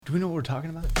Do we know what we're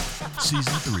talking about? Season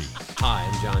 3. Hi,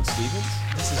 I'm John Stevens.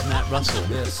 This is Matt Russell.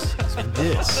 And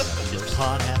this is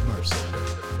Pod Have Mercy.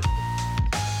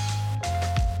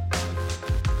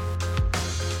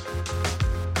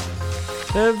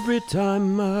 Every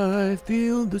time I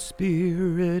feel the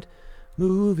Spirit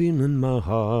moving in my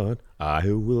heart,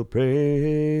 I will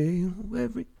pray.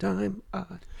 Every time I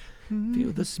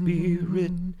feel the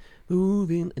Spirit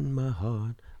moving in my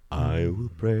heart, I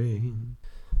will pray.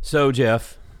 So,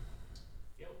 Jeff,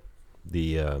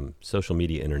 the social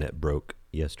media internet broke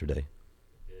yesterday.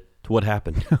 What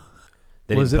happened?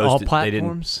 Was it all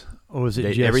platforms? Or was it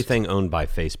just... Everything owned by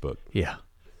Facebook. Yeah.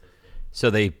 So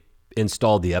they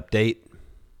installed the update.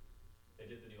 They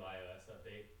did the new iOS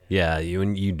update. Yeah,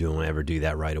 you don't ever do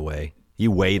that right away.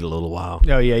 You wait a little while.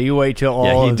 Oh, yeah, you wait till all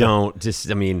Yeah, you of don't. Just,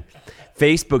 I mean,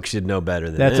 Facebook should know better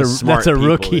than That's this. that's a Smart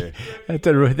rookie. people That's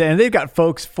a and they've got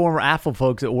folks, former Apple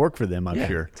folks that work for them, I'm there.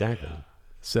 sure. Exactly.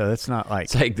 So that's not like...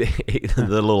 It's like the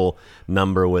little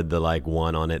number with the like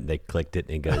one on it. They clicked it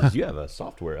and it goes, "You have a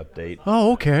software update."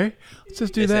 Oh, okay. Let's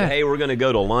just do They that. said, "Hey, we're going to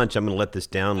go to lunch. I'm going to let this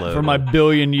download." For my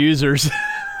billion users.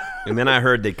 And then I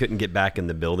heard they couldn't get back in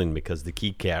the building because the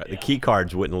key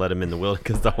cards wouldn't let them in the building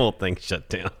because the whole thing shut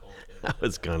down. I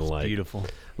was kind of like, Beautiful.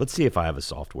 Let's see if I have a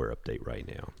software update right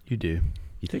now. You do.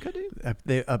 You think I do?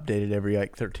 They update it every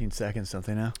like 13 seconds, don't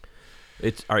they now?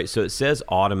 It's all right. So it says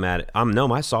automatic. No,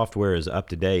 my software is up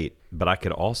to date, but I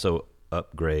could also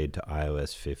upgrade to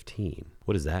iOS 15.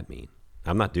 What does that mean?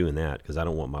 I'm not doing that because I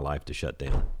don't want my life to shut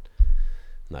down.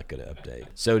 I'm not going to update.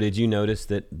 So did you notice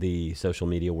that the social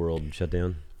media world shut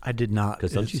down? I did not.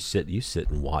 Because don't you sit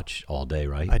and watch all day,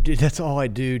 right? I do. That's all I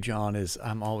do, John, is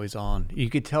I'm always on.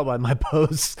 You could tell by my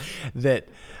posts that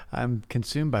I'm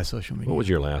consumed by social media. What was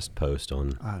your last post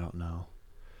on? I don't know.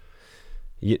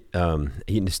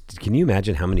 Can you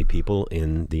imagine how many people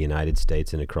in the United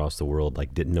States and across the world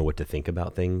like didn't know what to think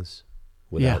about things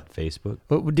without Facebook?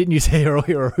 But didn't you say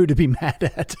earlier who to be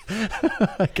mad at?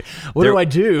 Like, what do I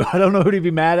do? I don't know who to be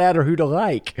mad at or who to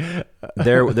like.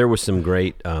 There was some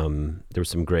great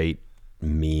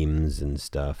memes and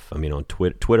stuff. I mean, on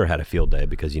Twitter had a field day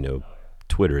because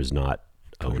Twitter is not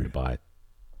owned by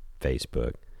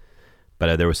Facebook.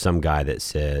 But there was some guy that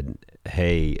said,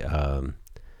 "Hey,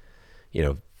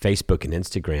 Facebook and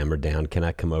Instagram are down. Can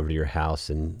I come over to your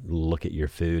house and look at your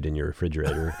food in your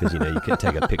refrigerator? Because, you can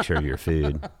take a picture of your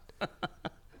food.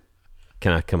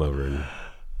 Can I come over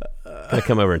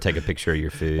and take a picture of your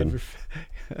food?"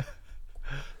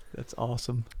 That's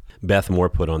awesome. Beth Moore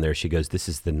put on there, she goes, "This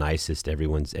is the nicest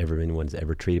anyone's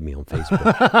ever treated me on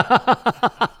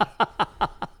Facebook."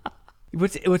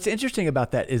 What's interesting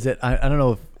about that is that I don't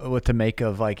know what to make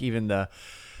of like even that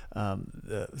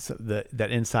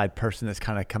inside person that's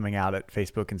kind of coming out at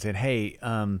Facebook and saying, "Hey,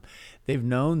 they've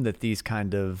known that these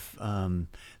kind of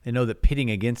they know that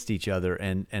pitting against each other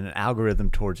and an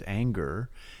algorithm towards anger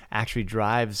actually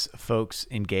drives folks'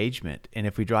 engagement, and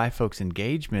if we drive folks'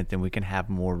 engagement, then we can have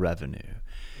more revenue."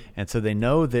 And so they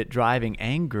know that driving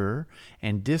anger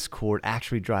and discord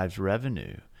actually drives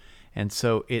revenue, and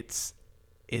so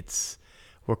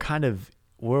we're kind of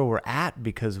where we're at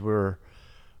because we're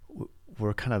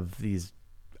kind of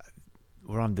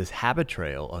we're on this habit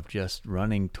trail of just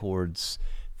running towards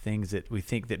things that we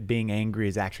think that being angry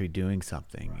is actually doing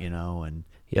something, and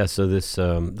yeah. So this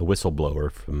the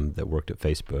whistleblower that worked at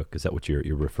Facebook, is that what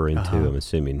you're referring to? I'm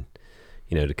assuming,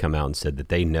 to come out and said that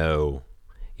they know,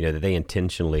 that they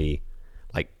intentionally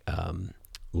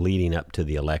leading up to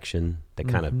the election, they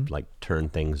kind of like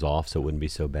turned things off so it wouldn't be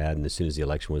so bad, and as soon as the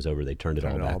election was over, they turned it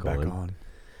all back on.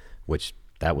 Which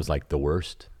that was like the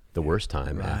worst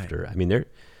time. Right. After. I mean, there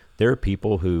are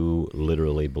people who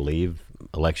literally believe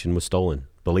election was stolen.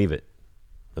 Believe it.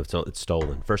 It's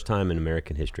stolen. First time in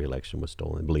American history election was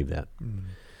stolen. Believe that.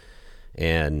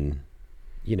 And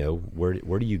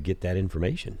where do you get that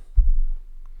information?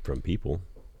 From people.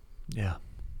 Yeah.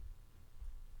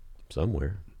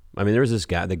 Somewhere. I mean, there's this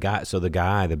guy, the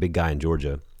big guy in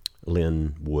Georgia,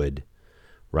 Lynn Wood,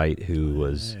 right, who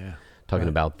was talking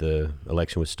about the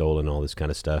election was stolen and all this kind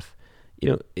of stuff.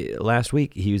 Last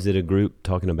week he was at a group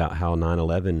talking about how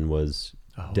 9/11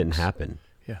 didn't happen.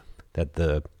 Yeah. That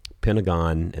the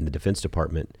Pentagon and the Defense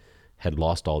Department had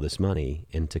lost all this money,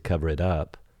 and to cover it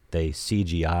up, they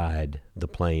CGI'd the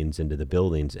planes into the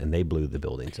buildings and they blew the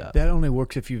buildings up. That only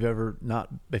works if you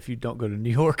don't go to New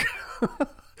York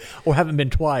or haven't been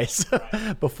twice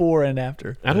before and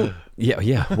after.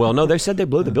 Yeah. Well, no, they said they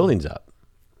blew the buildings up.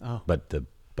 Oh. But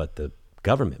the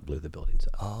government blew the buildings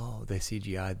up. Oh, they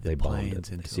CGI'd the planes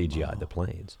into CGI'd the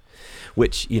planes,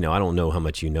 which, I don't know how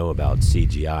much you know about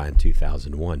CGI in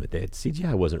 2001, but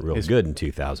CGI wasn't real good in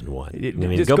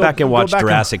 2001. Go back and watch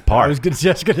Jurassic Park. I was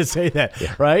just going to say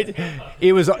that, right?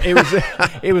 It was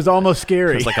almost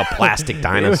scary. It was like a plastic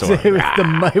dinosaur.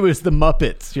 It was the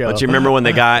Muppets. Don't you remember when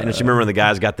the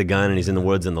guy's got the gun and he's in the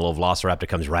woods and the little velociraptor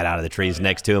comes right out of the trees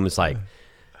next to him? It's like,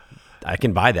 I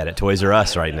can buy that at Toys R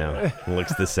Us right now. It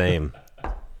looks the same.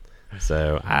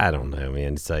 So I don't know,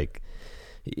 man. It's like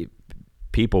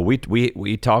people.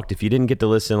 We talked. If you didn't get to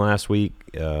listen last week,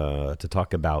 to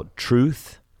talk about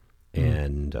truth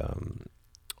and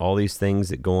all these things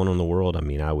that go on in the world. I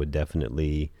mean, I would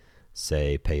definitely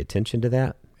say pay attention to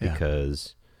that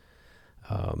because,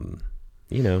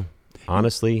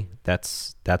 honestly,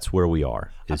 that's where we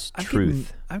are. Is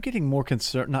truth. I'm getting more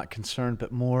not concerned,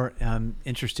 but more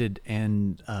interested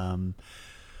in.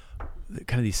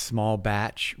 Kind of these small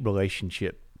batch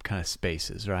relationship kind of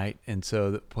spaces, right? And so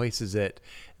the places that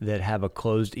have a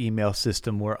closed email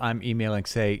system where I'm emailing,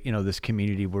 say, this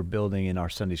community we're building in our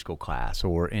Sunday school class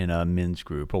or in a men's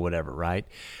group or whatever, right?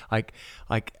 Like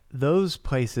those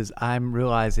places, I'm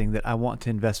realizing that I want to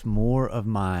invest more of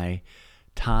my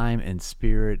time and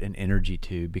spirit and energy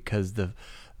to, because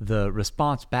the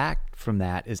response back from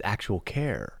that is actual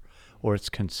care, or it's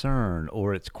concern,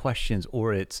 or it's questions,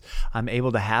 or it's I'm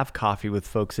able to have coffee with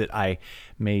folks that I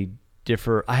may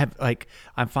differ.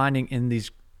 I'm finding in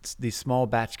these small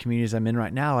batch communities I'm in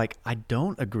right now, I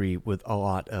don't agree with a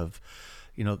lot of,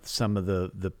 some of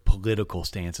the political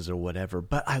stances or whatever,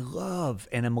 but I love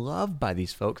and am loved by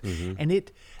these folks. Mm-hmm. And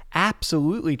it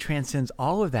absolutely transcends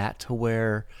all of that to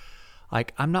where,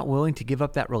 I'm not willing to give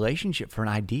up that relationship for an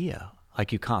idea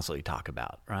like you constantly talk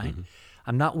about, right? Mm-hmm.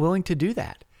 I'm not willing to do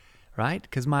that. Right?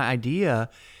 Because my idea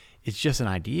is just an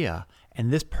idea. And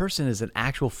this person is an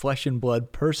actual flesh and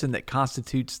blood person that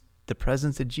constitutes the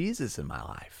presence of Jesus in my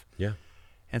life. Yeah.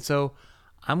 And so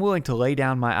I'm willing to lay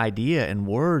down my idea in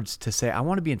words to say, I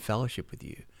want to be in fellowship with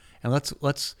you. And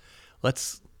let's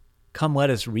come, let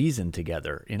us reason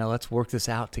together. Let's work this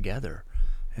out together.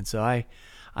 And so I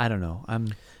don't know.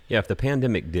 If the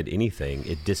pandemic did anything,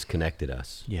 it disconnected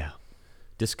us. Yeah.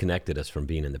 Disconnected us from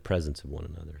being in the presence of one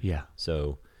another. Yeah.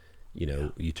 So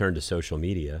you turn to social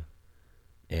media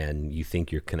and you think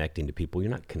you're connecting to people.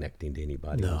 You're not connecting to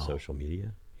anybody on social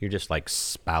media. You're just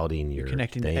spouting your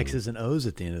connecting thing. to X's and O's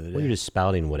at the end of the day. Well, you're just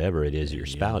spouting whatever it is you're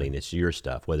spouting. It's your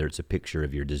stuff, whether it's a picture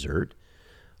of your dessert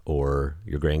or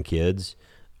your grandkids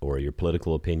or your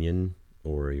political opinion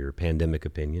or your pandemic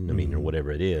opinion, or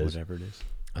whatever it is. Whatever it is.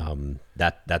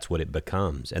 That's what it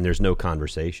becomes, and there's no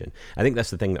conversation. I think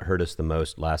that's the thing that hurt us the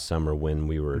most last summer when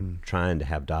we were trying to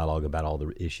have dialogue about all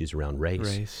the issues around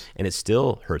race. And it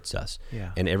still hurts us.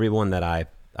 Yeah. And everyone that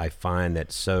I find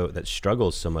that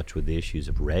struggles so much with the issues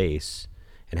of race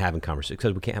and having conversation,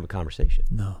 because we can't have a conversation.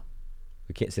 No,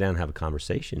 we can't sit down and have a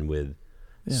conversation with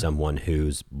someone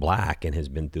who's black and has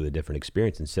been through a different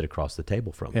experience and sit across the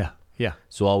table from them. Yeah.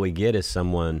 So all we get is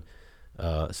someone's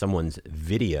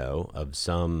video of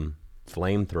some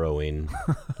flame-throwing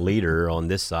leader on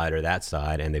this side or that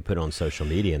side, and they put it on social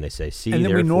media and they say, see, and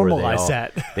then we normalize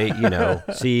that. They,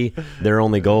 see, their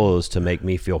only goal is to make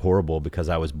me feel horrible because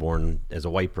I was born as a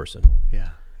white person. Yeah.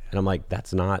 And I'm like,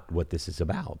 that's not what this is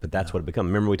about, but that's what it becomes.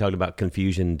 Remember we talked about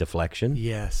confusion, deflection?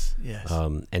 Yes.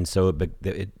 And so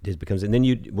it becomes, and then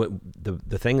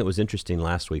the thing that was interesting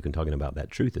last week when talking about that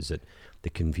truth is that the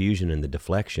confusion and the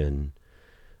deflection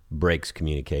breaks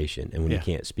communication. And when you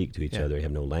can't speak to each other, you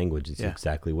have no language, it's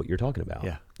exactly what you're talking about.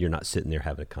 Yeah. You're not sitting there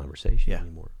having a conversation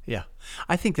anymore. Yeah.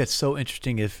 I think that's so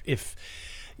interesting. If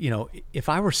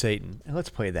I were Satan, and let's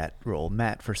play that role,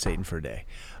 Matt for Satan for a day.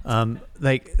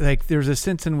 There's a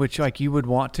sense in which you would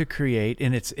want to create,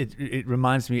 and it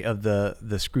reminds me of the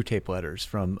Screwtape Letters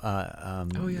from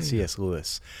C.S.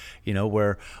 Lewis,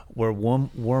 where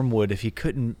Wormwood, if he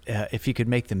could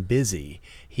make them busy,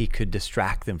 he could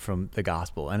distract them from the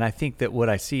gospel. And I think that what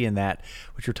I see in that,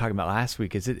 which we were talking about last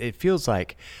week, is it feels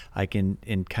like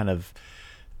in kind of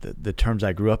the terms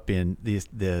I grew up in,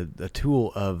 the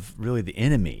tool of really the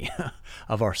enemy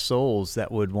of our souls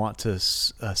that would want to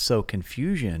sow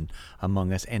confusion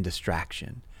among us and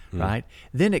distraction, right?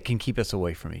 Then it can keep us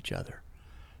away from each other.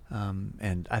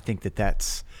 And I think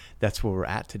that's where we're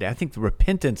at today. I think the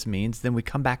repentance means then we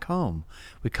come back home.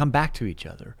 We come back to each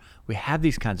other. We have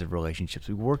these kinds of relationships.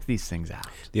 We work these things out.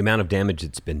 The amount of damage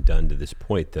that's been done to this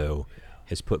point, though,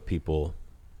 has put people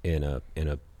in a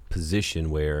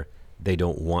position where they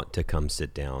don't want to come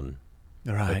sit down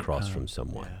across from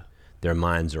someone. Yeah. Their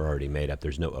minds are already made up.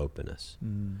 There's no openness.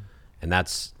 And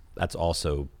that's that's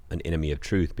also an enemy of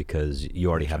truth, because you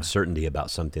already have certainty about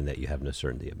something that you have no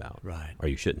certainty about, right? Or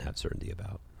you shouldn't have certainty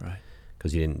about, right?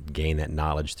 Because you didn't gain that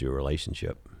knowledge through a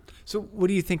relationship. So what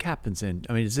do you think happens in?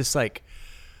 I mean, is this like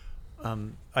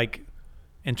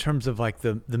in terms of like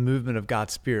the movement of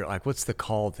God's Spirit? Like, what's the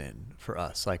call then for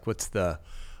us? Like, what's the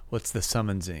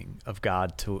summonsing of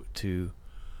God to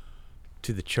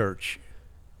the church?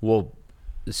 Well,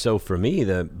 so for me,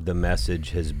 the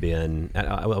message has been,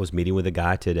 I was meeting with a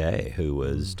guy today who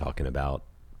was talking about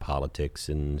politics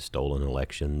and stolen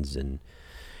elections. And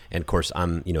of course,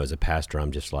 I'm, as a pastor,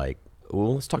 I'm just like,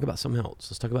 well, let's talk about something else.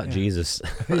 Let's talk about Jesus.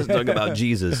 Let's talk about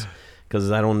Jesus. Because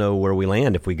I don't know where we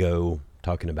land if we go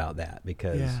talking about that.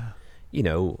 Because,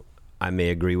 I may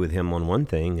agree with him on one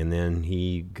thing, and then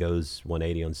he goes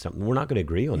 180 on something. We're not going to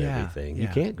agree on everything. You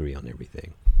can't agree on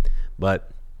everything.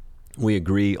 But we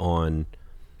agree on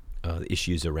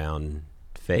issues around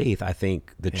faith. I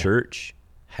think the church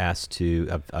has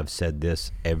to, I've said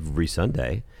this every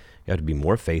Sunday, you have to be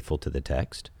more faithful to the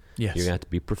text. Yes. You're going to have to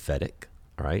be prophetic,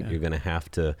 all right? Yeah. You're going to have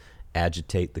to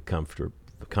agitate the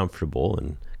comfortable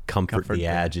and comfort the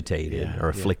agitated or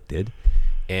afflicted.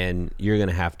 And you're going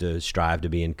to have to strive to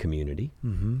be in community,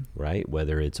 right?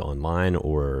 Whether it's online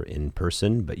or in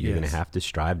person, but you're going to have to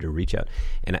strive to reach out.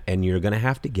 And you're going to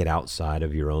have to get outside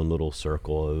of your own little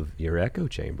circle of your echo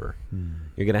chamber.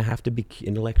 You're going to have to be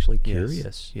intellectually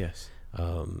curious. Yes.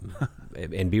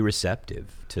 And be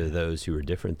receptive to those who are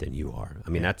different than you are. I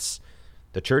mean,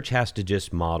 the church has to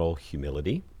just model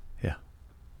humility. Yeah.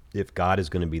 If God is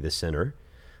going to be the center,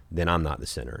 then I'm not the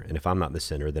center. And if I'm not the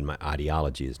center, then my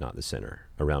ideology is not the center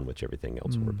around which everything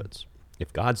else orbits.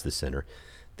 If God's the center,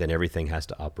 then everything has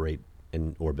to operate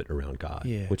and orbit around God,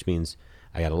 which means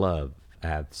I got to love, I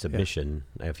have submission,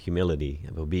 I have humility, I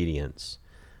have obedience.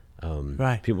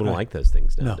 People don't like those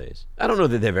things nowadays. No. I don't know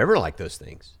that they've ever liked those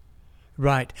things.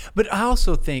 Right. But I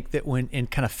also think that when in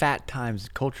kind of fat times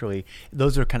culturally,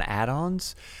 those are kind of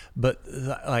add-ons. But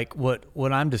like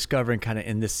what I'm discovering kind of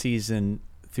in this season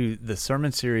through the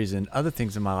sermon series and other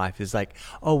things in my life is like,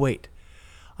 oh, wait,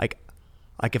 like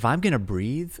if I'm going to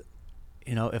breathe,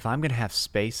 if I'm going to have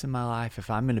space in my life, if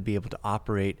I'm going to be able to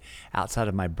operate outside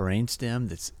of my brainstem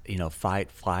that's,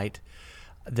 fight, flight,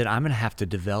 then I'm going to have to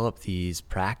develop these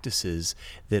practices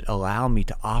that allow me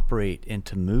to operate and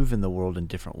to move in the world in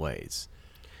different ways.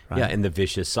 Right? Yeah, and the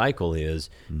vicious cycle is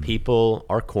people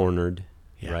are cornered,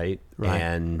 right?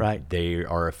 And they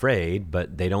are afraid,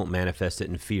 but they don't manifest it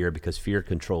in fear because fear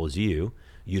controls you.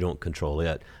 You don't control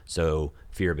it. So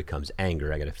fear becomes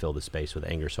anger. I got to fill the space with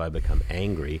anger. So I become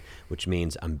angry, which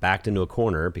means I'm backed into a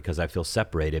corner because I feel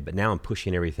separated, but now I'm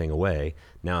pushing everything away.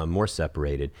 Now I'm more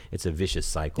separated. It's a vicious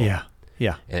cycle. Yeah.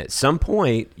 Yeah. And at some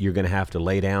point, you're going to have to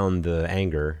lay down the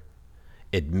anger,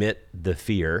 admit the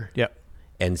fear,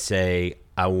 and say,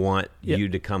 I want you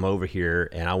to come over here,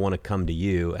 and I want to come to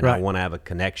you, and I want to have a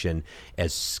connection.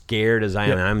 As scared as I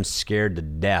am, and I'm scared to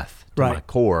death to my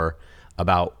core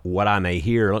about what I may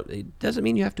hear. It doesn't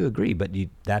mean you have to agree, but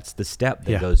that's the step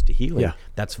that goes to healing. Yeah.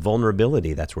 That's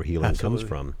vulnerability. That's where healing comes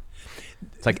from.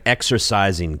 It's like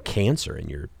exercising cancer,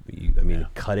 and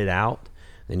cut it out.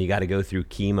 Then you got to go through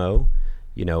chemo.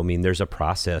 There's a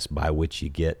process by which you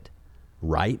get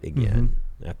right again.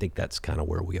 I think that's kind of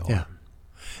where we are. Yeah.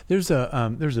 There's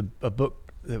a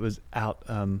book that was out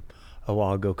a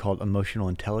while ago called Emotional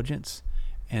Intelligence,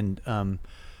 and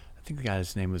I think the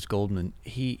guy's name was Goldman.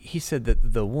 He said that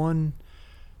the one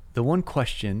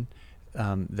question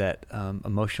that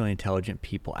emotionally intelligent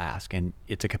people ask, and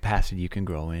it's a capacity you can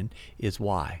grow in, is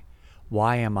why?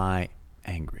 Why am I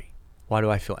angry? Why do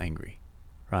I feel angry?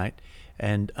 Right?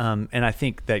 And I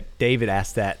think that David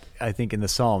asked that, I think, in the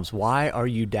Psalms, why are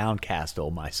you downcast,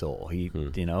 O my soul? He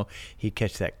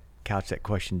couched that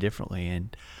question differently.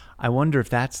 And I wonder if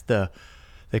that's the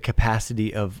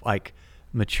capacity of like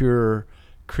mature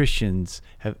Christians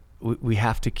we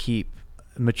have to keep.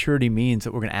 Maturity means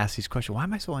that we're going to ask these questions. Why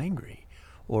am I so angry?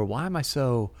 Or why am I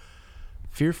so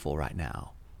fearful right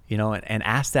now? And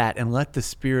ask that and let the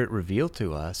Spirit reveal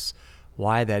to us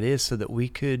why that is, so that we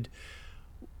can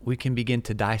begin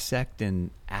to dissect and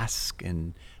ask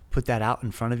and put that out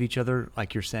in front of each other,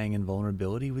 like you're saying, in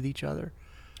vulnerability with each other.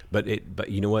 But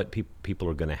you know what? People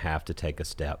are going to have to take a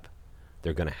step.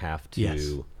 They're going to have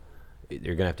to. They're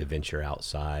going to have to venture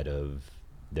outside of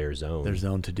their zone. Their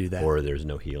zone to do that, or there's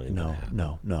no healing. No.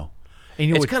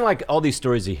 And it's kind of like all these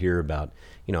stories you hear about.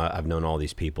 I've known all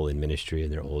these people in ministry,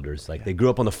 and they're older. It's like they grew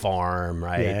up on the farm,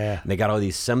 right? Yeah. And they got all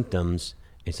these symptoms.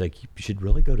 It's like, you should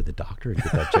really go to the doctor and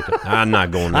get that checked out. I'm not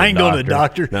going to the doctor. I ain't going to the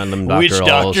doctor. None of them Which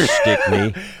doctor all doctor? stick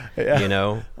me. Yeah. You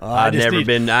know, I never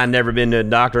been to a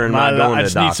doctor and not going to I the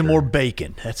just doctor. need some more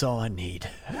bacon. That's all I need.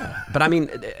 But I mean,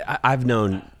 I've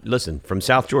known, listen, from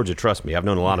South Georgia, trust me, I've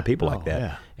known a lot of people like that.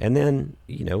 Yeah. And then,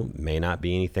 you know, may not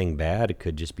be anything bad. It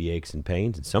could just be aches and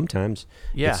pains. And sometimes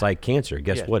Yeah. it's like cancer.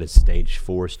 Guess Yeah. what? It's stage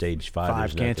 4, stage 5.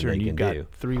 There's cancer, nothing and they you've can got do.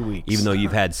 3 weeks. Even though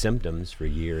you've had symptoms for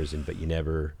years, but you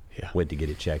never Yeah. went to get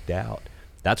it checked out.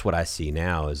 That's what I see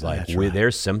now is like That's right.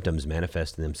 there's symptoms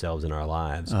manifesting themselves in our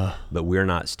lives, but we're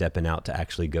not stepping out to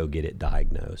actually go get it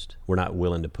diagnosed. We're not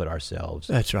willing to put ourselves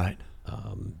That's right.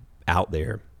 out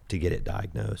there to get it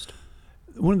diagnosed.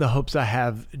 One of the hopes I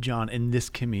have, John, in this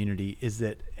community is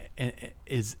that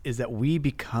we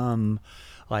become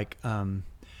like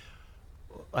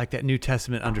that New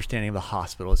Testament understanding of the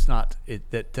hospital. It's not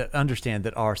that to understand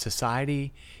that our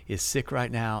society is sick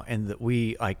right now, and that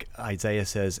we, like Isaiah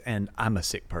says, and I'm a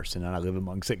sick person and I live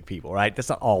among sick people, right? That's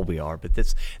not all we are, but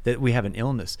that we have an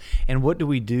illness. And what do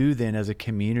we do then as a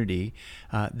community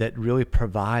that really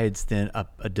provides then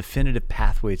a definitive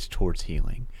pathways towards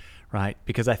healing? Right?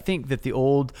 Because I think that the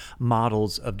old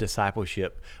models of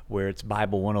discipleship, where it's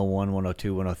Bible 101,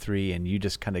 102, 103, and you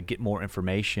just kind of get more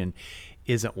information,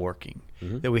 isn't working.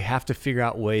 Mm-hmm. That we have to figure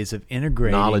out ways of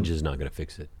integrating. Knowledge is not going to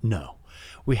fix it. No.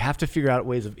 We have to figure out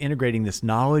ways of integrating this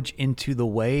knowledge into the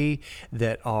way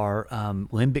that our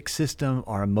limbic system,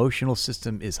 our emotional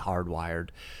system is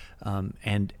hardwired.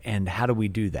 And how do we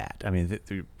do that? I mean,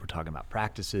 we're talking about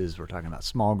practices, we're talking about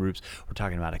small groups, we're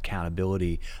talking about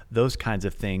accountability. Those kinds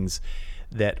of things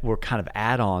that were kind of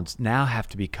add-ons now have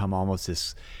to become almost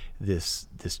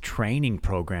this training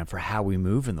program for how we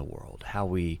move in the world, how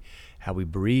we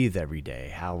breathe every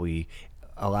day, how we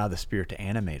allow the Spirit to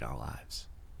animate our lives.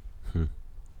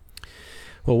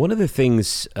 Well, one of the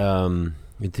things,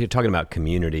 you're talking about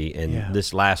community, and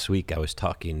this last week I was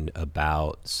talking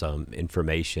about some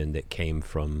information that came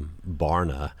from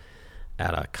Barna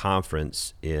at a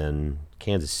conference in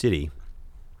Kansas City.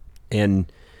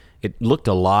 And it looked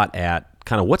a lot at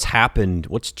kind of what's happened,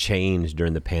 what's changed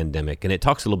during the pandemic. And it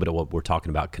talks a little bit of what we're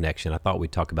talking about, connection. I thought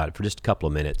we'd talk about it for just a couple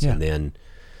of minutes and then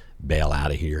bail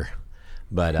out of here.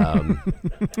 But,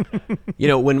 you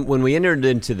know, when we entered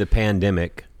into the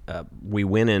pandemic, we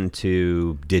went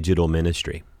into digital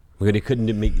ministry. We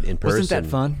couldn't meet in person. Wasn't that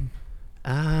fun?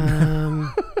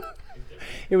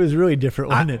 It was really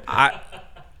different, wasn't it?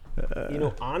 You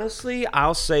know, honestly,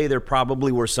 I'll say there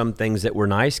probably were some things that were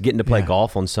nice. Getting to play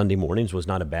golf on Sunday mornings was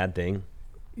not a bad thing.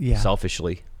 Yeah.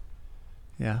 Selfishly.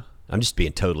 Yeah. I'm just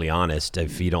being totally honest.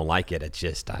 If you don't like it, it's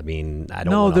just, I mean, I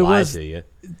don't want to lie to you.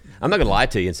 I'm not going to lie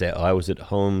to you and say, oh, I was at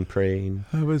home praying.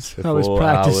 I was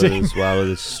practicing while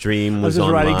the stream was I was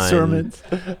online. writing sermons.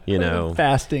 You know,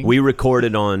 fasting. We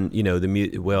recorded on, you know,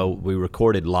 we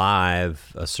recorded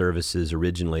live services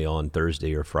originally on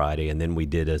Thursday or Friday, and then we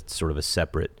did a sort of a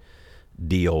separate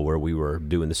deal where we were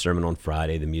doing the sermon on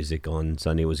Friday, the music on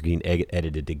Sunday was getting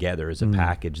edited together as a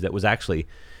package that was actually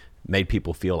made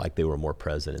people feel like they were more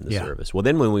present in the service. Well,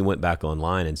 then when we went back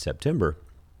online in September,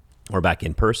 or back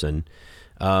in person,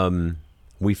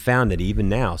 we found that even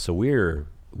now, so we're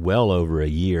well over a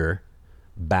year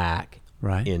back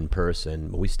in person,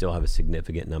 but we still have a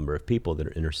significant number of people that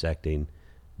are intersecting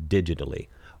digitally.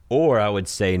 Or I would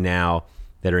say now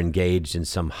that are engaged in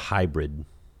some hybrid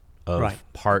of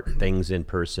part things in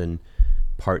person,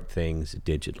 part things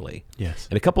digitally. Yes.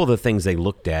 And a couple of the things they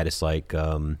looked at is like,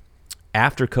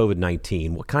 after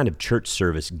COVID-19, what kind of church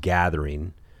service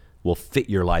gathering will fit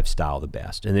your lifestyle the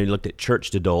best? And they looked at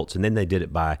churched adults, and then they did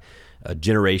it by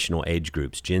generational age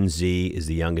groups. Gen Z is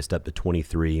the youngest, up to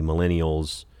 23.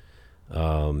 Millennials,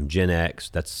 Gen X,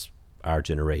 that's our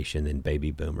generation, and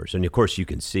baby boomers. And of course, you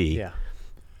can see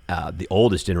the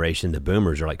oldest generation, the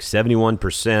boomers, are like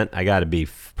 71%. I got to be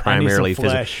primarily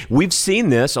physical. We've seen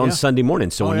this on Sunday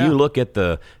morning. So when you look at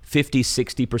the 50,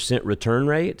 60% return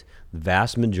rate, the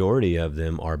vast majority of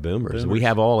them are boomers. We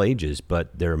have all ages,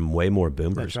 but they're way more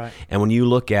boomers. That's right. And when you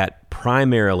look at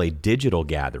primarily digital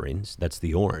gatherings, that's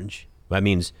the orange. That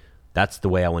means that's the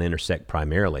way I want to intersect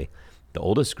primarily. The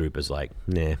oldest group is like,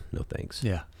 nah, no thanks.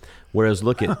 Yeah. Whereas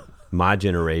look at my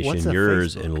generation,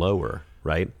 yours, Facebook? And lower,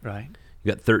 right? Right.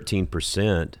 You got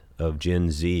 13% of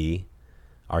Gen Z,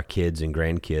 our kids and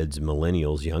grandkids,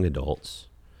 millennials, young adults,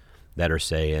 that are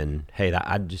saying, hey,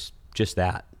 I just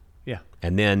that. Yeah.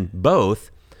 And then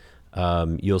both,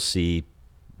 you'll see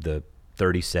the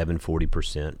 37,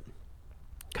 40%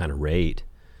 kind of rate.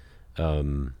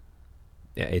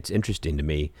 It's interesting to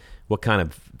me. What kind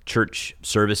of church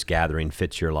service gathering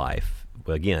fits your life?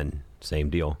 Well, again,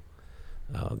 same deal.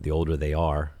 The older they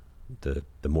are, the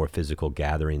more physical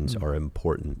gatherings are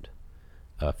important.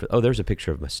 There's a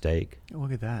picture of my steak. Oh,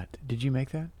 look at that. Did you make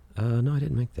that? No, I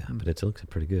didn't make that, but it looks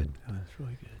pretty good. Oh, that's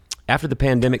really good. After the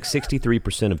pandemic,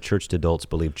 63% of churched adults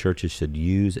believe churches should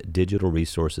use digital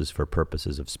resources for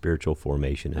purposes of spiritual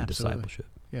formation and discipleship.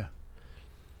 Yeah.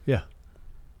 Yeah.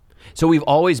 So we've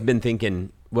always been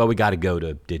thinking, well, we got to go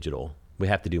to digital. We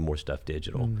have to do more stuff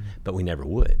digital, but we never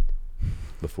would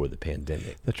before the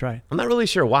pandemic. That's right. I'm not really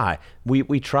sure why.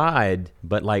 We tried,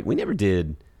 but like we never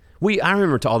did. I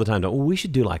remember all the time, we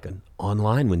should do like an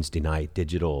online Wednesday night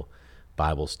digital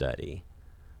Bible study.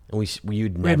 And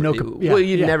you'd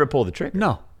never pull the trigger.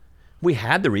 No. We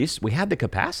had the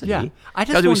capacity. Yeah.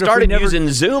 Because we started using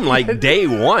Zoom like day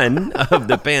one of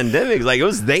the pandemic. Like it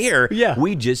was there. Yeah.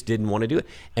 We just didn't want to do it.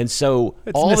 And so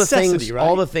it's all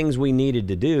the things we needed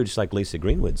to do, just like Lisa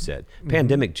Greenwood said,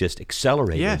 pandemic just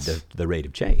accelerated the rate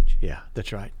of change. Yeah,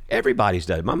 that's right. Everybody's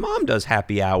done it. My mom does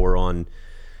happy hour on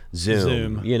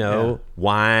Zoom.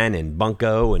 Wine and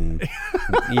bunko and,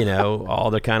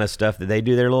 all the kind of stuff that they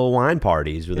do, their little wine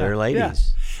parties with their ladies.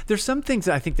 Yeah. There's some things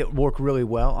that I think that work really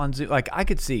well on Zoom. Like I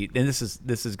could see, and this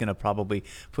is going to probably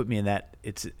put me in that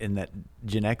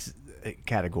Gen X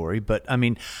category. But I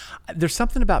mean, there's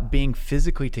something about being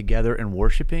physically together and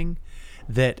worshiping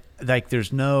that like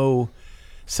there's no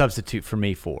substitute for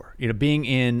me for. Being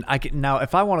in. Now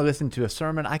if I want to listen to a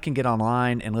sermon, I can get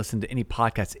online and listen to any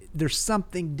podcast. There's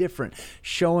something different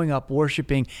showing up,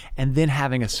 worshiping, and then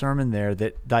having a sermon there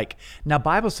that like now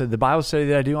the Bible study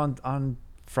that I do on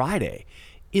Friday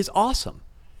is awesome.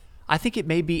 I think it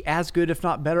may be as good, if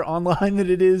not better, online than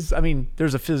it is. I mean,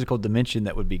 there's a physical dimension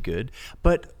that would be good,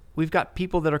 but we've got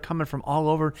people that are coming from all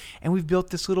over, and we've built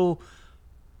this little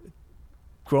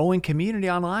growing community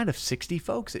online of 60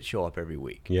 folks that show up every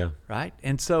week. Yeah. Right?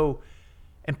 And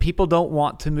people don't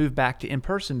want to move back to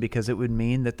in-person because it would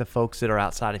mean that the folks that are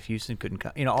outside of Houston couldn't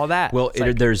come, all that. Well,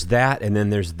 there's that, and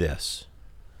then there's this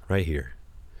right here.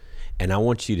 And I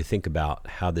want you to think about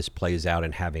how this plays out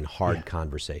in having hard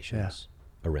conversations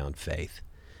around faith.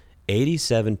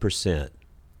 87%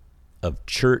 of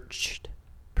church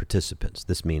participants,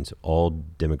 this means all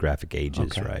demographic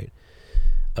ages, right?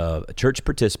 Church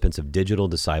participants of digital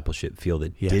discipleship feel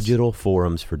that digital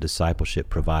forums for discipleship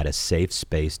provide a safe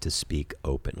space to speak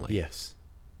openly. Yes.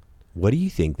 What do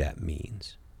you think that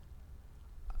means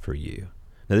for you?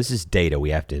 Now, this is data. We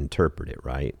have to interpret it,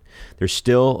 right? There's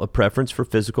still a preference for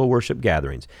physical worship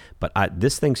gatherings, but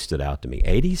this thing stood out to me.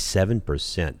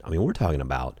 87%. I mean, we're talking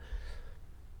about,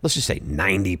 let's just say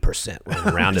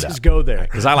 90%. Round it up. Just go there.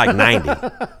 Because I like 90.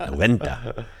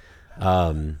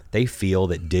 They feel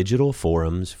that digital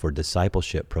forums for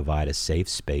discipleship provide a safe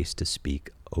space to speak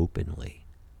openly.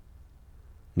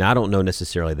 Now, I don't know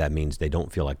necessarily that means they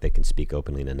don't feel like they can speak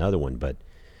openly in another one, but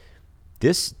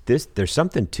This there's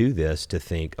something to this to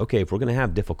think, okay, if we're going to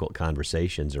have difficult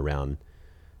conversations around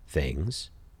things,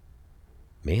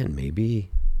 man, maybe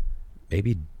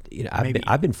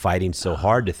I've been fighting so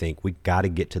hard to think we got to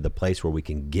get to the place where we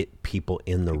can get people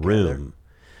in the room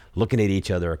looking at each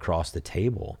other across the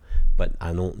table. But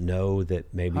I don't know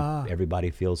that maybe everybody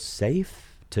feels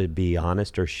safe to be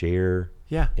honest or share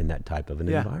in that type of an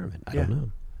environment. I don't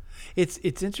know.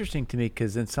 It's interesting to me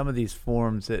because in some of these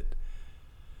forums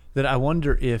that I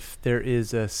wonder if there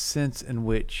is a sense in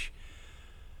which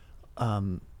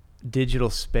digital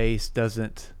space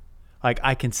doesn't, like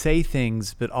I can say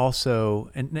things, but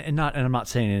also, and I'm not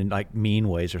saying in like mean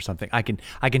ways or something. I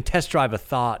can test drive a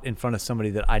thought in front of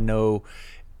somebody that I know,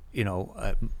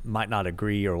 might not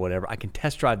agree or whatever. I can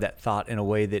test drive that thought in a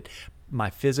way that my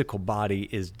physical body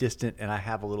is distant and I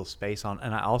have a little space on.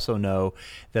 And I also know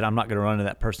that I'm not going to run into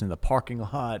that person in the parking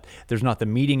lot. There's not the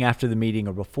meeting after the meeting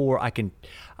or before.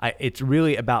 It's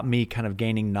really about me kind of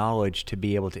gaining knowledge to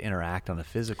be able to interact on a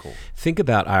physical.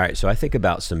 So I think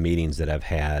about some meetings that I've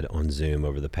had on Zoom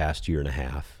over the past year and a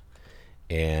half.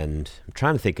 And I'm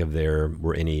trying to think if there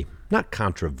were any, not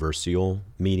controversial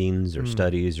meetings or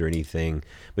studies or anything,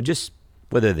 but just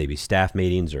whether they be staff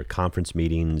meetings or conference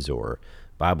meetings or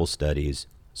Bible studies.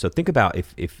 So think about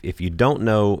if you don't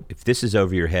know, if this is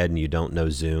over your head and you don't know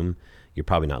Zoom, you're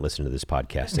probably not listening to this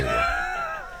podcast anymore.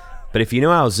 But if you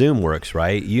know how Zoom works,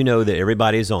 right, you know that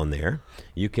everybody's on there.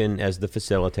 You can, as the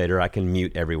facilitator, I can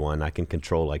mute everyone. I can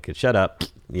control, shut up,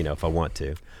 if I want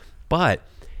to. But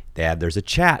there's a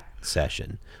chat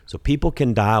session. So people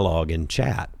can dialogue and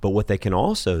chat. But what they can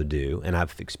also do, and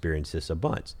I've experienced this a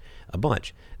bunch,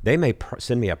 they may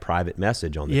send me a private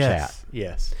message on the chat.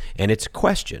 Yes. And it's a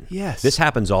question. Yes. This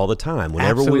happens all the time.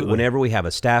 Whenever we have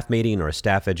a staff meeting or a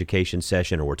staff education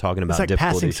session, or we're talking about difficult issues. It's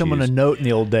like passing someone a note in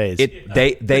the old days.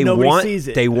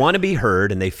 They want to be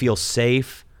heard, and they feel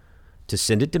safe to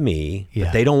send it to me, Yeah.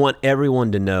 but they don't want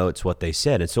everyone to know it's what they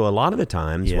said. And so a lot of the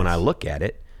times when I look at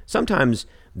it, sometimes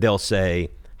they'll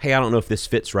say, hey, I don't know if this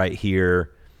fits right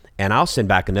here. And I'll send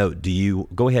back a note. Do you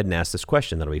go ahead and ask this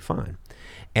question? That'll be fine.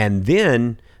 And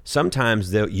then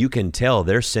sometimes you can tell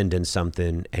they're sending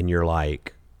something and you're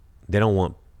like, they don't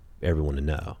want everyone to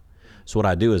know. So what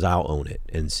I do is I'll own it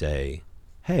and say,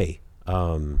 hey,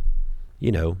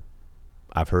 you know,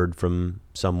 I've heard from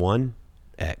someone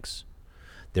X.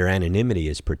 Their anonymity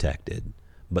is protected,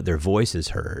 but their voice is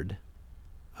heard.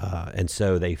 And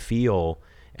so they feel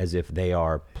as if they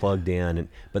are plugged in.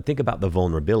 But think about the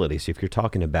vulnerability. So if you're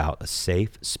talking about a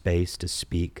safe space to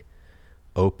speak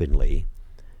openly,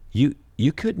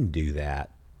 you couldn't do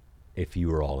that if you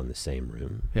were all in the same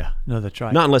room. Yeah, no, that's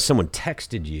right. Not unless someone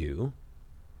texted you.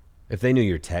 If they knew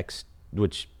your text,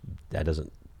 which that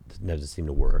doesn't seem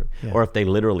to work. Yeah. Or if they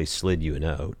literally slid you a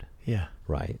note. Yeah.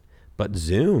 Right. But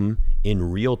Zoom,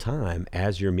 in real time,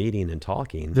 as you're meeting and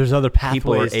talking, there's other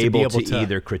pathways people are able to, to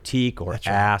either critique or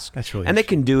ask. That's really and they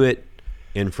can do it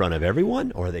in front of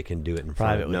everyone, or they can do it in front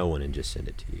privately of no one and just send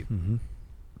it to you. Mm-hmm.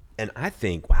 And I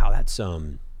think, wow, that's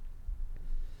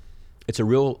it's a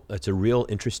real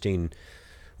interesting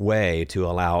way to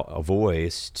allow a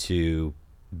voice to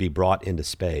be brought into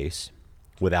space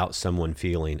without someone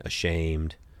feeling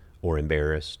ashamed or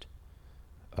embarrassed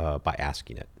by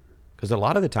asking it. Because a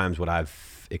lot of the times what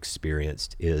I've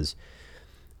experienced is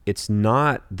it's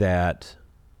not that,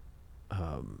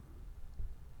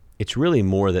 it's really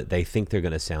more that they think they're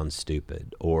going to sound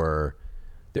stupid, or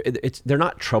they're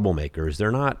not troublemakers.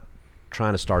 They're not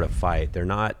trying to start a fight. They're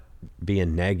not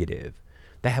being negative.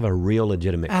 They have a real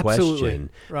legitimate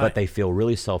question, but they feel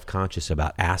really self-conscious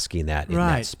about asking that in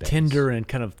that space. Tender and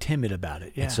kind of timid about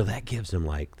it. Yeah. And so that gives them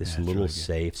like this little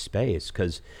safe space,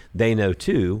 because they know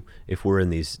too, if we're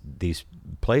in these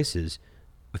places,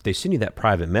 if they send you that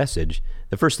private message,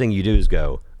 the first thing you do is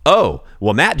go, oh,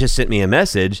 well, Matt just sent me a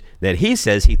message that he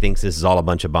says he thinks this is all a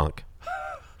bunch of bunk.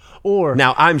 Or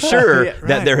now I'm sure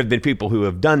that there have been people who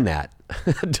have done that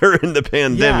during the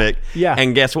pandemic. Yeah.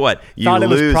 And guess what? You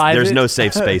lose. There's no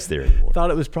safe space there anymore. Thought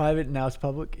it was private, and now it's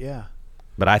public. Yeah.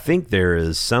 But I think there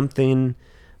is something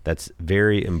that's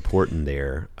very important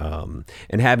there.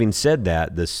 And having said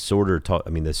that, the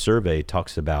survey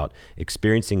talks about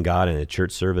experiencing God in a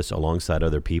church service alongside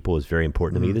other people is very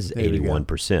important to me. This is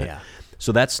 81%. Yeah.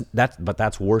 So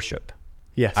that's worship.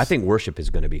 Yes. I think worship is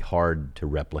going to be hard to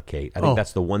replicate. I think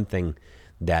that's the one thing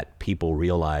that people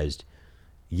realized.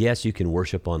 Yes, you can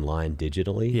worship online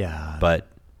digitally, but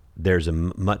there's a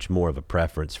much more of a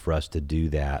preference for us to do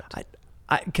that.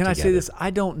 Can I say this?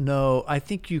 I don't know. I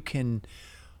think you can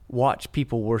watch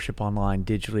people worship online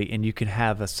digitally, and you can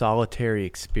have a solitary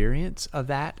experience of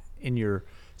that in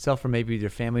yourself or maybe with your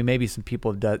family. Maybe some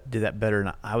people did that better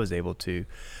than I was able to.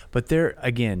 But there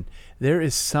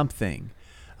is something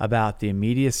about the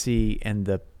immediacy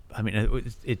and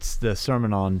it's the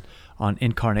sermon on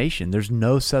incarnation. There's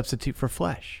no substitute for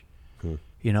flesh.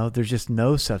 There's just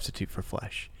no substitute for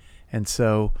flesh. And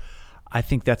so I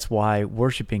think that's why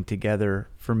worshiping together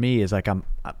for me is like I'm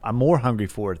more hungry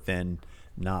for it than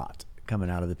not coming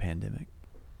out of the pandemic.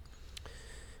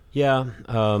 Yeah,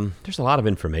 there's a lot of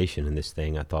information in this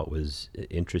thing I thought was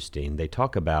interesting. They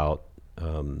talk about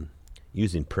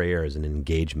using prayer as an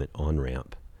engagement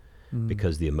on-ramp,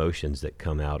 because the emotions that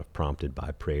come out prompted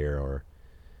by prayer are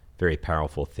very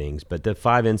powerful things. But the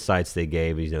 5 insights they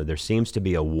gave is, there seems to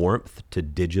be a warmth to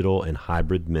digital and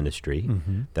hybrid ministry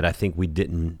that I think we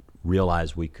didn't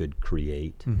realize we could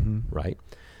create, right?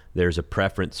 There's a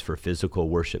preference for physical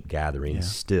worship gatherings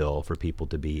still, for people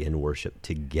to be in worship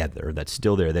together. That's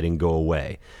still there. That didn't go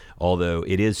away, although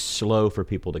it is slow for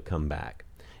people to come back.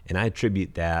 And I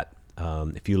attribute that,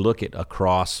 if you look at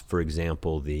across, for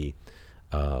example, the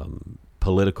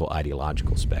political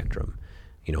ideological spectrum,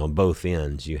 on both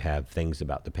ends you have things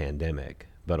about the pandemic,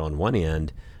 but on one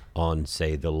end, on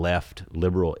say the left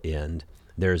liberal end,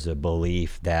 there's a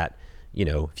belief that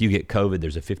if you get COVID,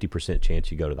 there's a 50%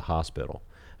 chance you go to the hospital.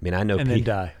 I mean, I know people then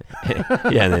die.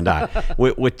 Yeah, and then die.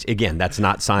 Which again, that's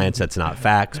not science, that's not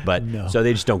facts, but so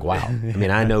they just don't go out. I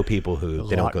mean, I know people who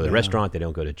they don't go to the restaurant, they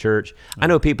don't go to church. I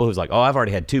know people who's like, oh, I've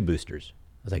already had 2 boosters.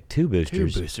 I was like, 2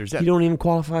 boosters? 2 boosters. You don't even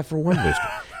qualify for 1 booster.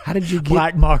 How did you get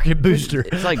black market booster?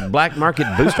 It's like black market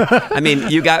booster. I mean,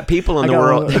 you got people in the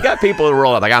world. You got people in the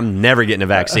world like, I'm never getting a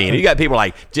vaccine. You got people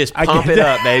like, just pump it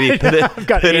up, baby. Put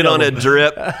it on a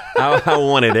drip. I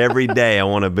want it every day. I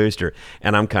want a booster,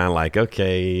 and I'm kind of like,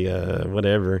 okay,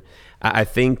 whatever. I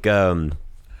think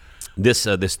this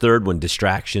third one,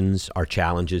 distractions are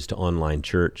challenges to online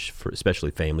church, for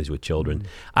especially families with children.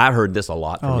 I've heard this a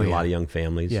lot from a lot of young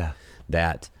families. Yeah.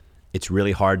 That it's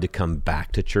really hard to come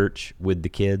back to church with the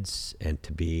kids and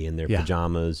to be in their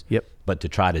pajamas. Yep. But to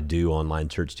try to do online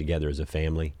church together as a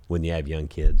family when you have young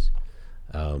kids.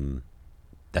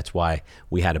 That's why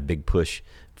we had a big push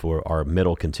for our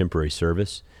middle contemporary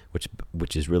service,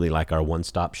 which is really like our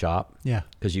one-stop shop. Yeah.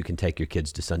 Because you can take your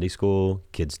kids to Sunday school,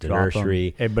 kids to Drop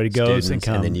nursery. Everybody goes and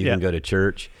comes. And then you can go to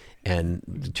church. And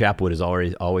Chapelwood has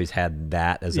always had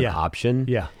that as an option.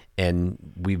 Yeah. And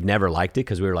we've never liked it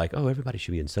because we were like, oh, everybody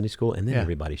should be in Sunday school, and then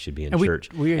everybody should be in church.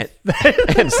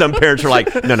 And some parents are like,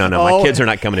 no, my kids are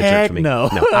not coming to church with me. No,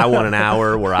 I want an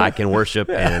hour where I can worship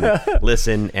and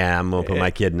listen, and I'm going to put my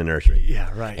kid in the nursery.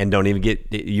 Yeah, right. And don't even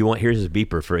here's a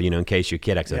beeper for, in case your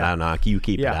kid accident. I don't know, you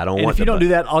keep it. I don't and want if you don't do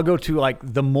that, I'll go to like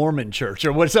the Mormon church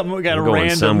or something. We got a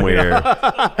random somewhere.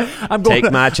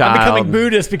 Take my child. I'm becoming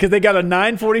Buddhist because they got a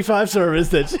 9:45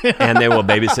 service and they will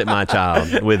babysit my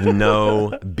child with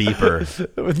no beeper.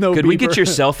 Could we get your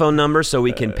cell phone number so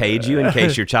we can page you in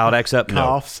case your child acts up?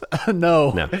 Coughs.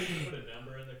 No. Put a number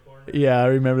in the corner. Yeah, I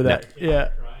remember that. No.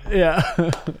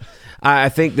 Yeah. I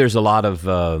think there's a lot of,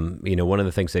 one of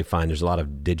the things they find, there's a lot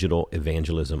of digital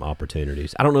evangelism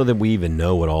opportunities. I don't know that we even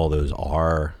know what all those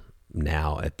are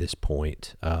now at this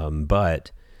point.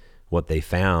 But what they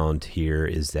found here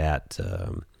is that,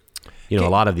 a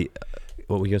lot of the,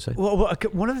 what were you going to say? Well,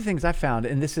 one of the things I found,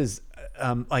 and this is,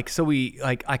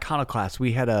 Iconoclast,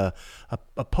 we had a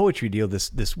poetry deal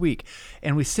this week,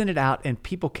 and we sent it out, and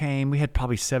people came. We had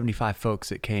probably 75 folks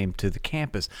that came to the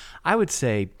campus. I would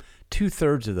say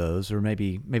 2/3 of those, or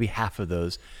maybe half of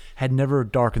those, had never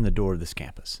darkened the door of this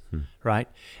campus, right?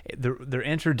 They're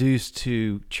introduced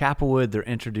to Chapelwood. They're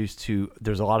introduced to,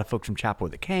 there's a lot of folks from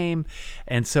Chapelwood that came,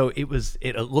 and so it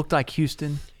looked like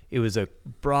Houston. It was a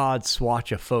broad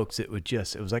swatch of folks. It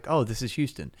was like, oh, this is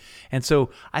Houston. And so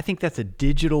I think that's a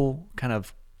digital kind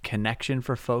of connection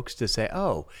for folks to say,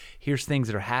 oh, here's things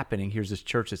that are happening. Here's this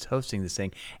church that's hosting this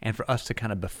thing. And for us to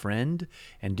kind of befriend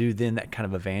and do then that kind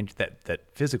of that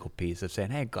physical piece of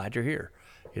saying, hey, glad you're here.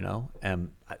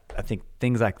 I think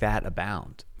things like that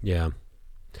abound. Yeah.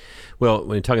 Well,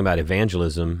 when you're talking about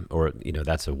evangelism, or,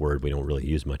 that's a word we don't really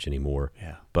use much anymore.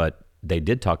 Yeah. But they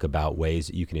did talk about ways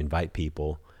that you can invite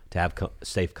people to have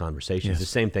safe conversations. Yes. The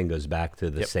same thing goes back to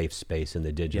the safe space in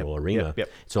the digital arena. Yep.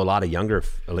 So a lot of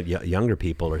younger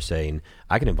people are saying,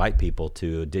 I can invite people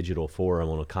to a digital forum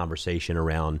on a conversation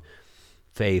around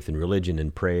faith and religion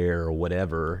and prayer or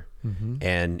whatever,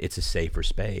 and it's a safer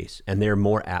space. And they're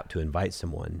more apt to invite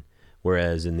someone.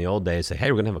 Whereas in the old days, say, hey,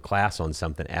 we're going to have a class on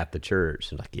something at the church.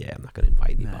 And like, I'm not going to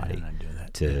invite anybody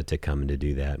to come and to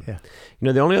do that. Yeah.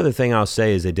 The only other thing I'll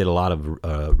say is they did a lot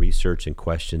of research and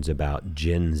questions about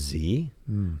Gen Z,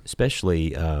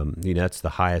 especially, that's the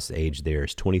highest age there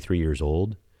is 23 years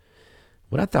old.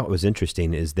 What I thought was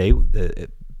interesting is the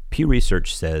Pew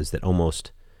Research says that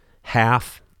almost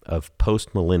half of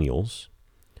post-millennials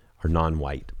are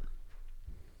non-white.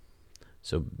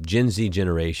 So Gen Z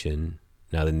generation.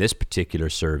 Now, in this particular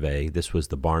survey, this was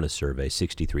the Barna survey,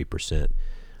 63%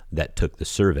 that took the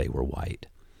survey were white.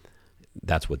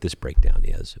 That's what this breakdown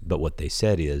is. But what they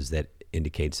said is that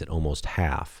indicates that almost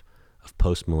half of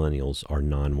post-millennials are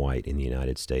non-white in the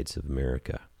United States of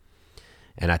America.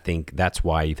 And I think that's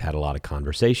why you've had a lot of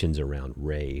conversations around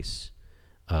race,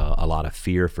 a lot of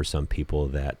fear for some people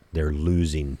that they're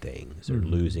losing things, or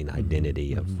losing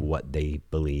identity of what they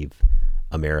believe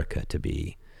America to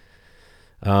be.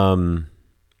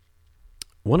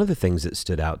 One of the things that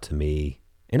stood out to me,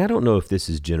 and I don't know if this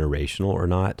is generational or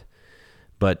not,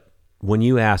 but when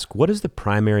you ask, what is the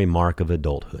primary mark of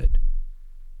adulthood?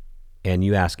 And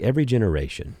you ask every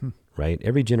generation, right?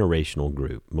 Every generational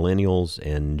group, millennials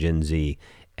and Gen Z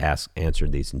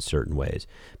answered these in certain ways.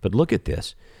 But look at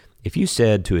this. If you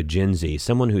said to a Gen Z,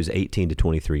 someone who's 18 to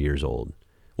 23 years old,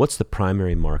 what's the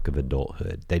primary mark of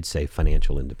adulthood? They'd say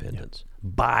financial independence.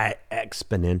 By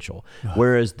exponential.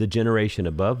 Whereas the generation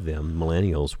above them,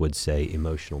 millennials, would say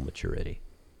emotional maturity.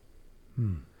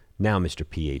 Now, Mr.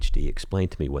 PhD, explain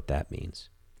to me what that means.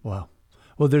 Wow.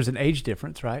 Well, there's an age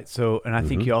difference, right? So, and I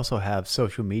think you also have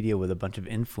social media with a bunch of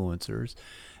influencers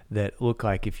that look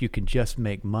like if you can just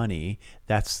make money,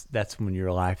 that's when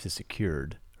your life is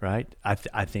secured, right?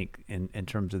 I think in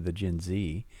terms of the Gen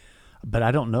Z. But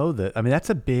I don't know that. I mean, that's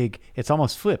it's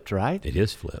almost flipped, right? It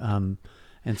is flipped.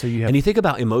 And so you have. And you think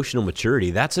about emotional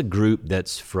maturity, that's a group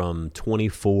that's from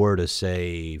 24 to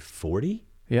say 40?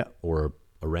 Yeah. Or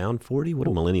around 40? What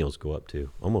do millennials go up to?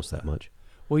 Almost that much.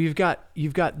 Well, you've got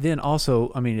then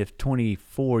also, I mean, if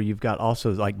 24, you've got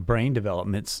also like brain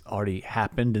development's already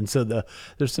happened. And so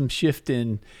there's some shift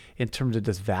in terms of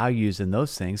just values and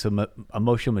those things. So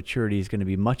emotional maturity is going to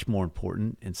be much more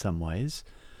important in some ways.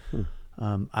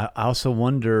 I also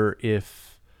wonder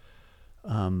if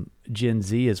Gen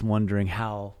Z is wondering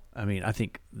how. I mean, I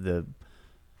think the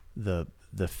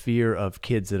fear of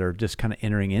kids that are just kind of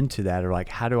entering into that are like,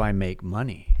 how do I make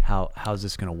money? How's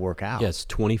this going to work out? Yes,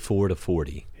 24 to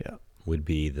 40 Yeah. would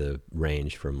be the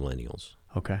range for millennials.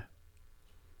 Okay.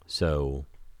 So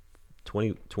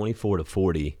 24 to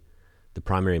 40, the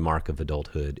primary mark of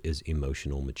adulthood is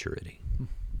emotional maturity.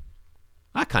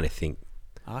 I kind of think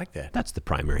I like that. that's the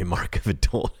primary mark of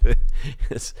adulthood.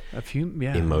 It's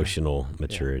emotional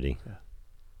maturity.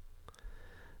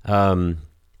 Yeah.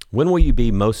 When will you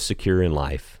be most secure in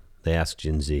life? They asked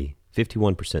Gen Z.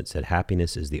 51% said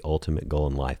happiness is the ultimate goal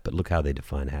in life, but look how they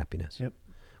define happiness. Yep.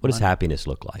 What does happiness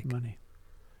look like? Money.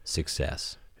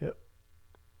 Success. Yep.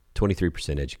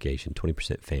 23% education,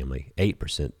 20% family,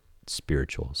 8%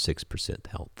 spiritual, 6%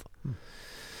 health.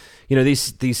 You know,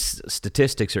 these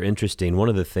statistics are interesting. One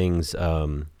of the things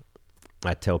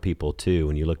I tell people too,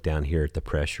 when you look down here at the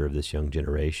pressure of this young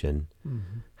generation,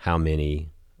 how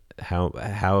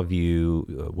have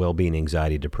you well-being,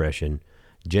 anxiety, depression,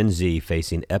 Gen Z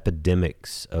facing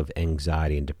epidemics of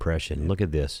anxiety and depression. Look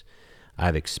at this.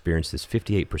 I've experienced this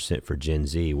 58% for Gen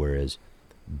Z, whereas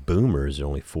boomers are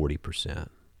only 40%.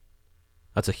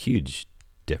 That's a huge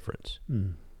difference.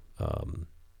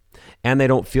 And they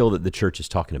don't feel that the church is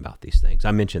talking about these things.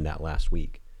 I mentioned that last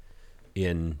week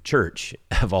in church,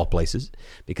 of all places,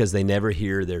 because they never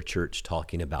hear their church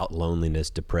talking about loneliness,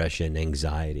 depression,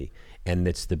 anxiety. And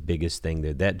it's the biggest thing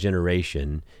that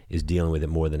generation is dealing with it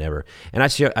more than ever. And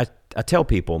I tell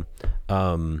people,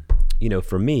 you know,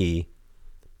 for me,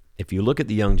 if you look at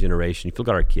the young generation, if you look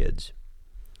at our kids,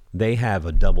 they have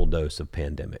a double dose of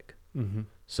pandemic.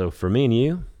 So for me and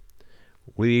you,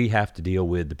 we have to deal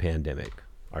with the pandemic.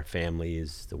 Our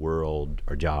families, the world,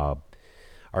 our job.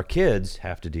 Our kids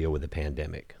have to deal with the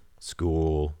pandemic,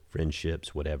 school,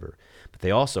 friendships, whatever. But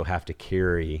they also have to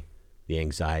carry the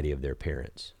anxiety of their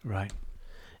parents. Right.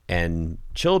 And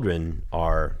children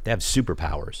they have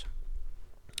superpowers,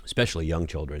 especially young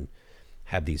children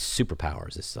have these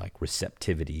superpowers, this like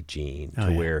receptivity gene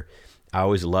where I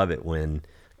always love it when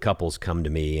couples come to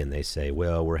me and they say,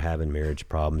 well, we're having marriage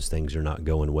problems, things are not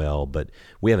going well, but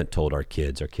we haven't told our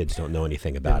kids don't know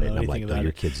anything about it. And I'm like, no,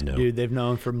 your kids know. Dude, they've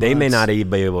known for months. They may not even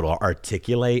be able to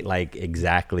articulate like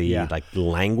exactly like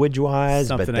language wise,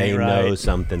 but they know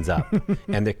something's up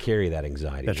and they carry that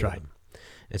anxiety. That's right. Them.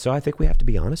 And so I think we have to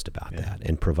be honest about that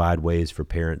and provide ways for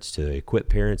parents to equip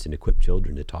parents and equip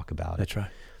children to talk about it. That's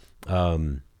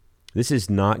right. This is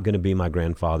not going to be my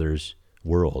grandfather's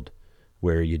world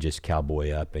where you just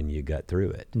cowboy up and you got through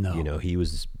it. No. You know, he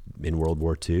was in World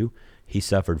War II. He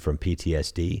suffered from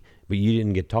PTSD, but you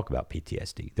didn't get to talk about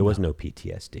PTSD. There was no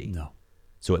PTSD. No.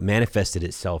 So it manifested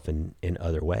itself in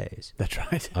other ways. That's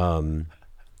right.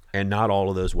 And not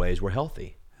all of those ways were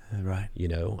healthy. Right. You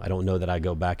know, I don't know that I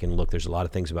go back and look. There's a lot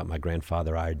of things about my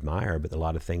grandfather I admire, but a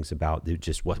lot of things about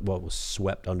just what was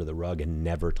swept under the rug and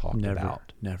never talked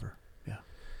about. Never. Yeah.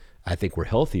 I think we're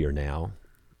healthier now.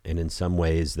 And in some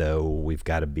ways, though, we've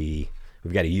got to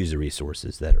use the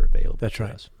resources that are available. That's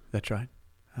right. Us. That's right.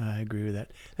 I agree with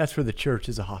that. That's where the church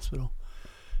is a hospital,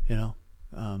 you know,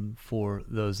 for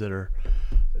those that are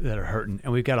hurting.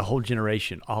 And we've got a whole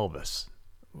generation, all of us.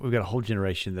 We've got a whole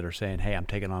generation that are saying, "Hey, I'm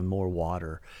taking on more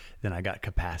water than I got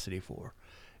capacity for."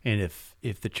 And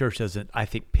if the church doesn't, I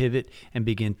think, pivot and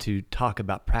begin to talk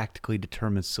about practically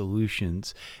determined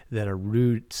solutions that are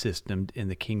root systemed in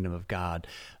the kingdom of God,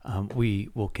 we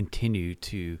will continue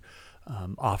to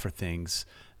offer things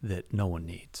that no one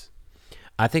needs.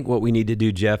 I think what we need to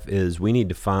do, Jeff, is we need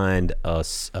to find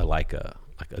us like a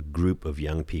group of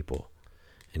young people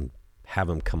and have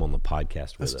them come on the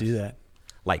podcast with us. Let's do that.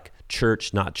 Like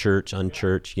church, not church,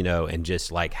 unchurch, you know, and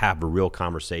just like have a real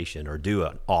conversation or do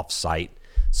an off-site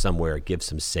somewhere, give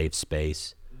some safe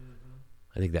space.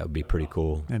 I think that would be pretty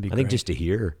cool. That'd be I think great. just to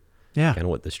hear kind of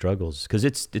what the struggles, because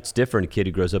it's different. A kid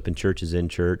who grows up in church is in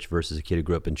church versus a kid who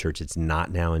grew up in church that's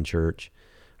not now in church,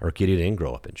 or a kid who didn't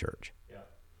grow up in church.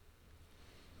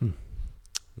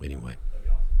 Anyway,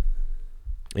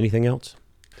 anything else?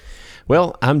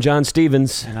 Well, I'm John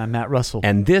Stevens. And I'm Matt Russell.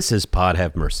 And this is Pod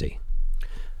Have Mercy.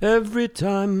 Every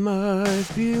time I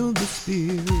feel the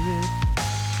Spirit